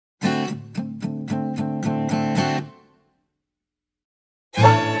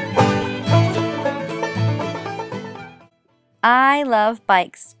I love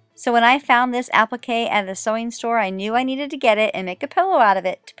bikes. So when I found this applique at the sewing store, I knew I needed to get it and make a pillow out of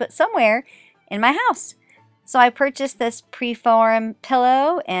it to put somewhere in my house. So I purchased this preform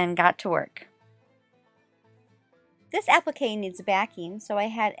pillow and got to work. This applique needs backing, so I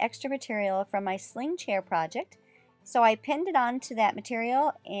had extra material from my sling chair project. So I pinned it onto that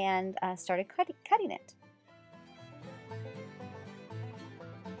material and started cutting it.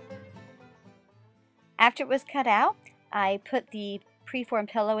 After it was cut out, I put the preformed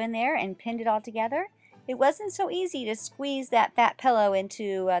pillow in there and pinned it all together. It wasn't so easy to squeeze that fat pillow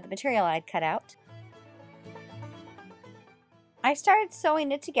into the material I'd cut out. I started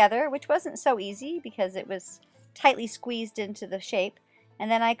sewing it together, which wasn't so easy because it was tightly squeezed into the shape, and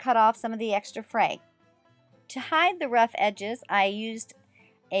then I cut off some of the extra fray. To hide the rough edges, I used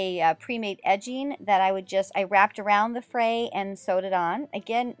a pre-made edging that I wrapped around the fray and sewed it on.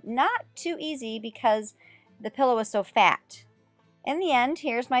 Again, not too easy because the pillow was so fat. In the end,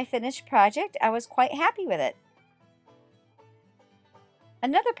 here's my finished project. I was quite happy with it.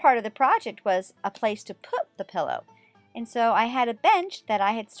 Another part of the project was a place to put the pillow. And so I had a bench that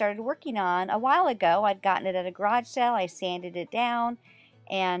I had started working on a while ago. I'd gotten it at a garage sale. I sanded it down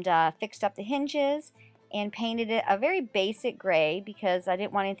and fixed up the hinges and painted it a very basic gray because I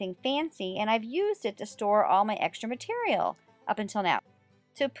didn't want anything fancy, and I've used it to store all my extra material up until now.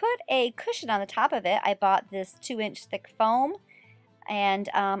 To put a cushion on the top of it, I bought this 2-inch thick foam, and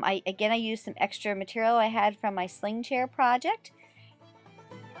I used some extra material I had from my sling chair project.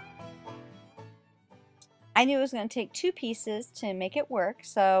 I knew it was going to take 2 pieces to make it work,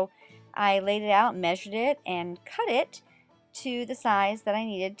 so I laid it out, measured it, and cut it to the size that I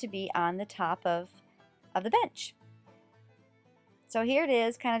needed to be on the top of the bench. So here it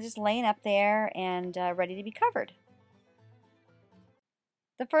is, kind of just laying up there and ready to be covered.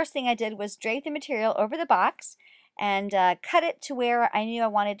 The first thing I did was drape the material over the box and cut it to where I knew I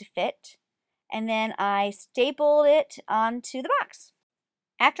wanted to fit, and then I stapled it onto the box.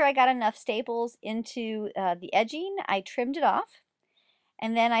 After I got enough staples into the edging, I trimmed it off,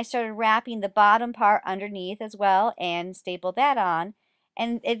 and then I started wrapping the bottom part underneath as well and stapled that on,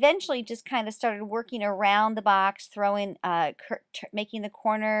 and eventually just kind of started working around the box, making the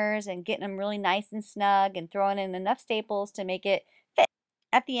corners and getting them really nice and snug and throwing in enough staples to make it fit.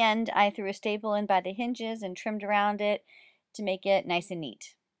 At the end, I threw a staple in by the hinges and trimmed around it to make it nice and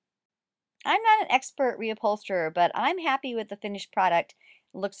neat. I'm not an expert reupholsterer, but I'm happy with the finished product.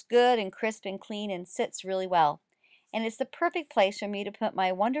 It looks good and crisp and clean and sits really well. And it's the perfect place for me to put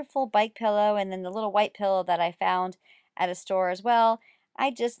my wonderful bike pillow and then the little white pillow that I found at a store as well. I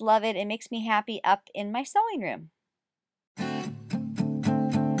just love it. It makes me happy up in my sewing room.